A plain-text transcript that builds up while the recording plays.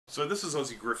So this is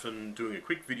Aussie Griffin doing a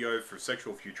quick video for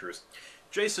Sexual Futurist.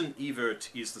 Jason Evert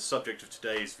is the subject of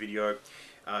today's video.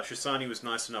 Shisani was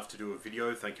nice enough to do a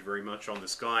video, thank you very much, on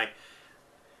this guy.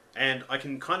 And I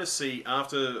can kind of see,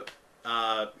 after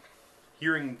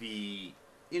hearing the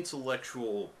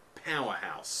intellectual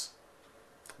powerhouse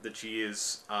that she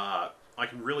is, I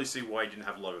can really see why he didn't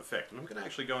have a lot of effect. And I'm going to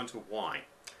actually go into why.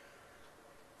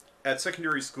 At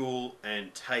secondary school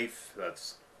and TAFE,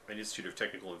 that's an Institute of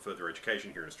Technical and Further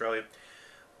Education here in Australia,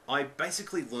 I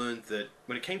basically learned that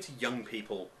when it came to young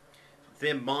people,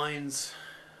 their minds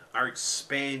are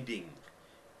expanding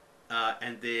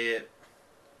and their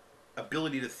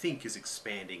ability to think is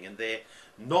expanding and their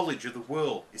knowledge of the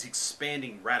world is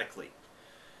expanding radically.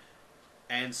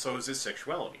 And so is their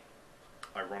sexuality.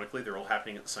 Ironically, they're all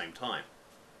happening at the same time.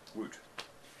 Woot.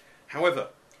 However,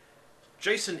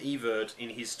 Jason Evert, in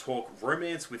his talk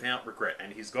Romance Without Regret,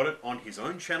 and he's got it on his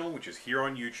own channel, which is here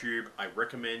on YouTube, I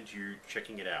recommend you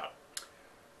checking it out.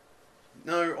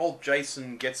 No, old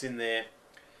Jason gets in there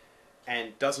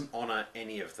and doesn't honour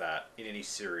any of that in any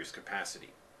serious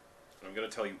capacity. And I'm going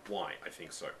to tell you why I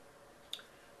think so.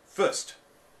 First,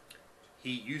 he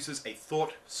uses a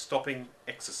thought-stopping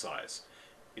exercise.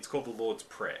 It's called the Lord's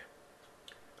Prayer.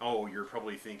 Oh, you're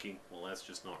probably thinking, well, that's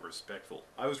just not respectful.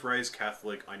 I was raised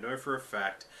Catholic. I know for a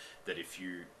fact that if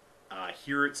you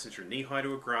hear it since you're knee-high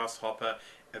to a grasshopper,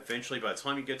 eventually by the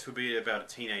time you get to be about a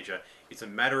teenager, it's a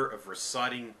matter of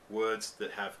reciting words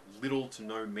that have little to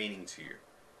no meaning to you.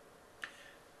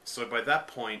 So by that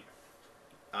point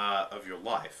of your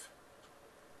life,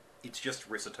 it's just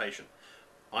recitation.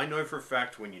 I know for a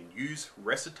fact when you use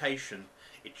recitation,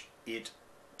 it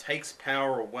takes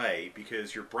power away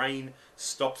because your brain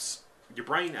stops. Your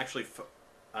brain actually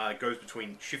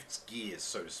shifts gears,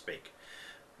 so to speak,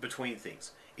 between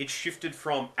things. It's shifted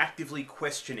from actively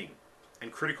questioning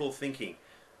and critical thinking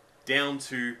down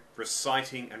to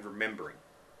reciting and remembering.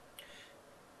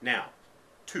 Now,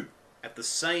 2. At the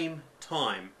same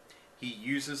time, he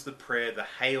uses the prayer, the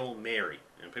Hail Mary.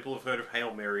 And people have heard of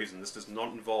Hail Marys, and this does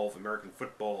not involve American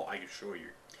football, I assure you.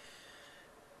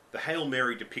 The Hail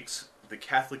Mary depicts the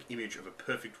Catholic image of a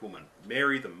perfect woman,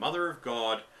 Mary, the Mother of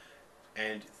God,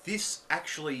 and this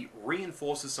actually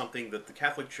reinforces something that the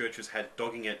Catholic Church has had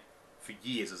dogging it for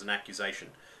years as an accusation: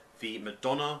 the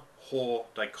Madonna-whore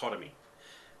dichotomy.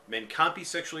 Men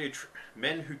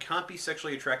who can't be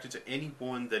sexually attracted to any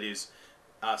woman that is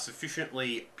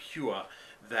sufficiently pure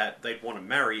that they'd want to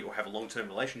marry or have a long-term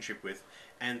relationship with,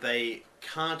 and they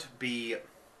can't be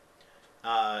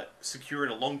secure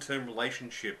in a long-term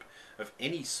relationship of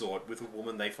any sort with a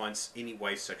woman they find in any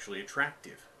way sexually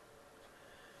attractive.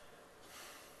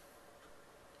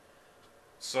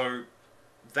 So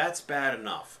that's bad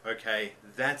enough, okay?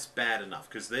 That's bad enough,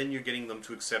 because then you're getting them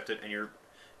to accept it and you're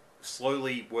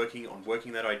slowly working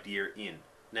that idea in.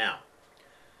 Now,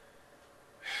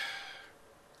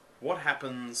 what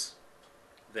happens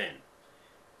then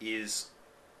is,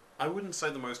 I wouldn't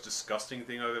say the most disgusting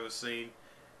thing I've ever seen.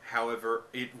 However,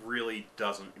 it really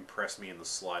doesn't impress me in the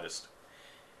slightest.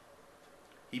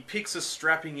 He picks a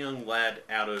strapping young lad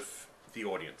out of the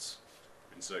audience,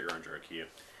 insert your own joke here,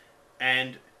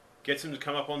 and gets him to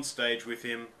come up on stage with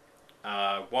him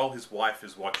while his wife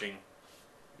is watching,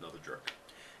 another joke.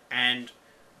 And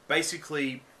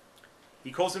basically,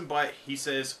 he calls him by, he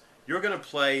says, "You're going to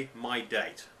play my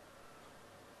date."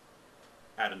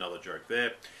 Add another joke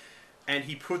there. And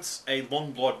he puts a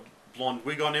long blonde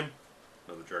wig on him,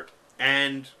 another joke,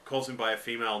 and calls him by a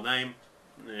female name.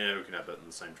 Yeah, we can have that in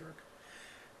the same joke.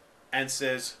 And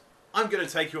says, "I'm going to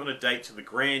take you on a date to the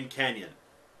Grand Canyon."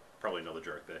 Probably another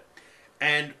joke there.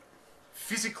 And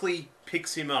physically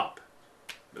picks him up.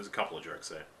 There's a couple of jokes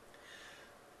there.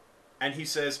 And he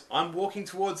says, "I'm walking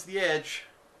towards the edge."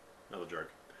 Another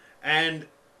joke. And,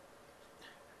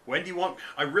 "When do you want...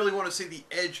 I really want to see the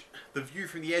edge, the view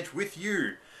from the edge with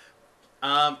you.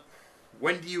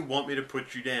 When do you want me to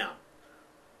put you down?"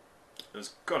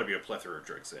 There's got to be a plethora of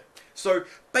jokes there. So,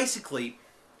 basically,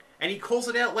 and he calls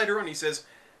it out later on, he says,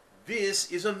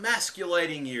 "This is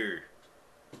emasculating you."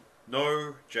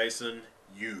 No, Jason,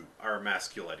 you are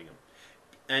emasculating him.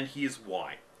 And here's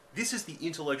why. This is the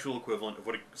intellectual equivalent of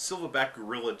what a silverback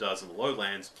gorilla does in the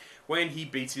lowlands when he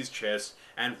beats his chest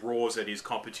and roars at his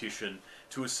competition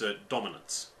to assert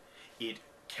dominance. It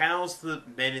cows the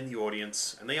men in the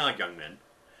audience, and they are young men,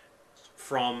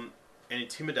 and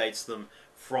intimidates them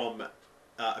from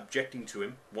objecting to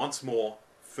him, once more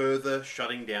further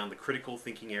shutting down the critical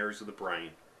thinking areas of the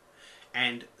brain,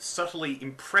 and subtly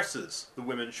impresses the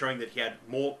women, showing that he had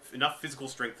enough physical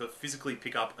strength to physically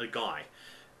pick up a guy.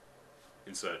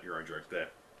 Insert your own joke there.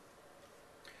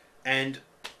 And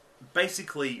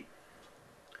basically,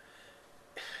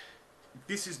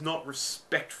 This is not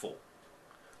respectful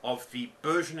of the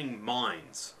burgeoning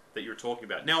minds that you're talking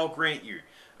about. Now, I'll grant you,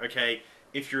 okay,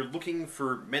 if you're looking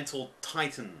for mental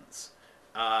titans,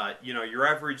 you know, your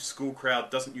average school crowd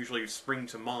doesn't usually spring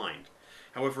to mind.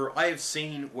 However, I have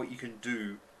seen what you can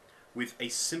do with a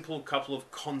simple couple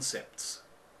of concepts.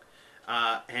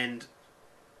 And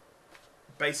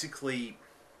basically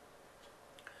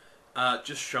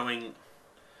just showing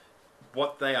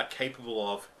what they are capable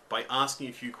of by asking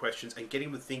a few questions and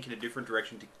getting them to think in a different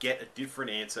direction to get a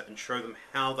different answer, and show them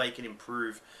how they can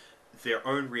improve their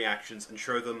own reactions, and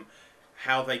show them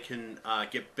how they can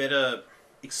get better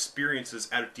experiences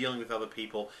out of dealing with other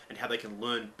people, and how they can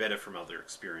learn better from other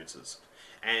experiences.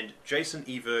 And Jason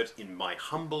Evert, in my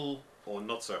humble, or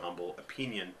not so humble,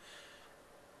 opinion,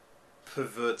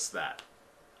 perverts that.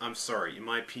 I'm sorry, in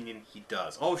my opinion, he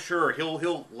does. Oh, sure,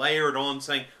 he'll layer it on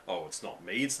saying, oh, it's not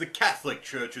me, it's the Catholic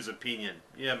Church's opinion.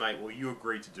 Yeah, mate, well, you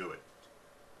agreed to do it.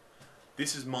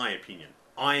 This is my opinion.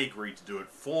 I agreed to do it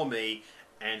for me,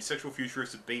 and Sexual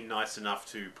Futurists have been nice enough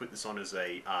to put this on as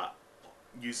a,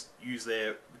 use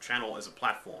their channel as a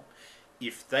platform.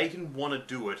 If they didn't want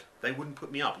to do it, they wouldn't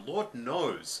put me up. Lord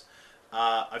knows.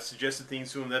 I've suggested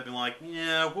things to them, they've been like,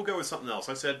 yeah, we'll go with something else.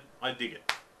 I said, I dig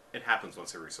it. It happens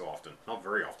once every so often. Not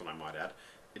very often, I might add.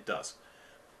 It does.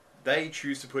 They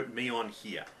choose to put me on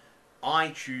here.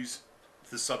 I choose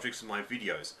the subjects of my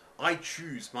videos. I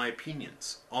choose my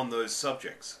opinions on those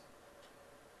subjects.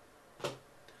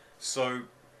 So,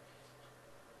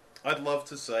 I'd love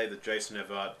to say that Jason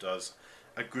Evert does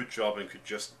a good job and could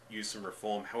just use some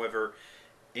reform. However,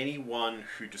 anyone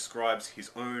who describes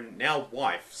his own, now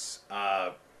wife's,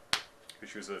 because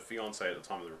she was a fiancée at the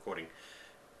time of the recording,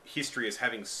 history as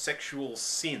having sexual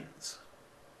sins,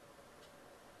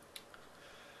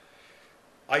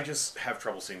 I just have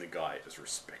trouble seeing the guy as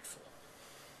respectful,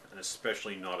 and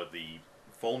especially not of the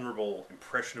vulnerable,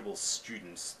 impressionable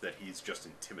students that he's just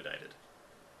intimidated.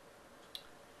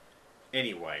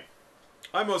 Anyway,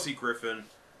 I'm Aussie Griffin.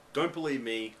 Don't believe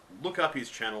me, look up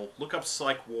his channel, look up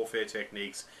psych warfare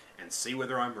techniques, and see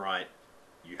whether I'm right.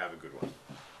 You have a good one.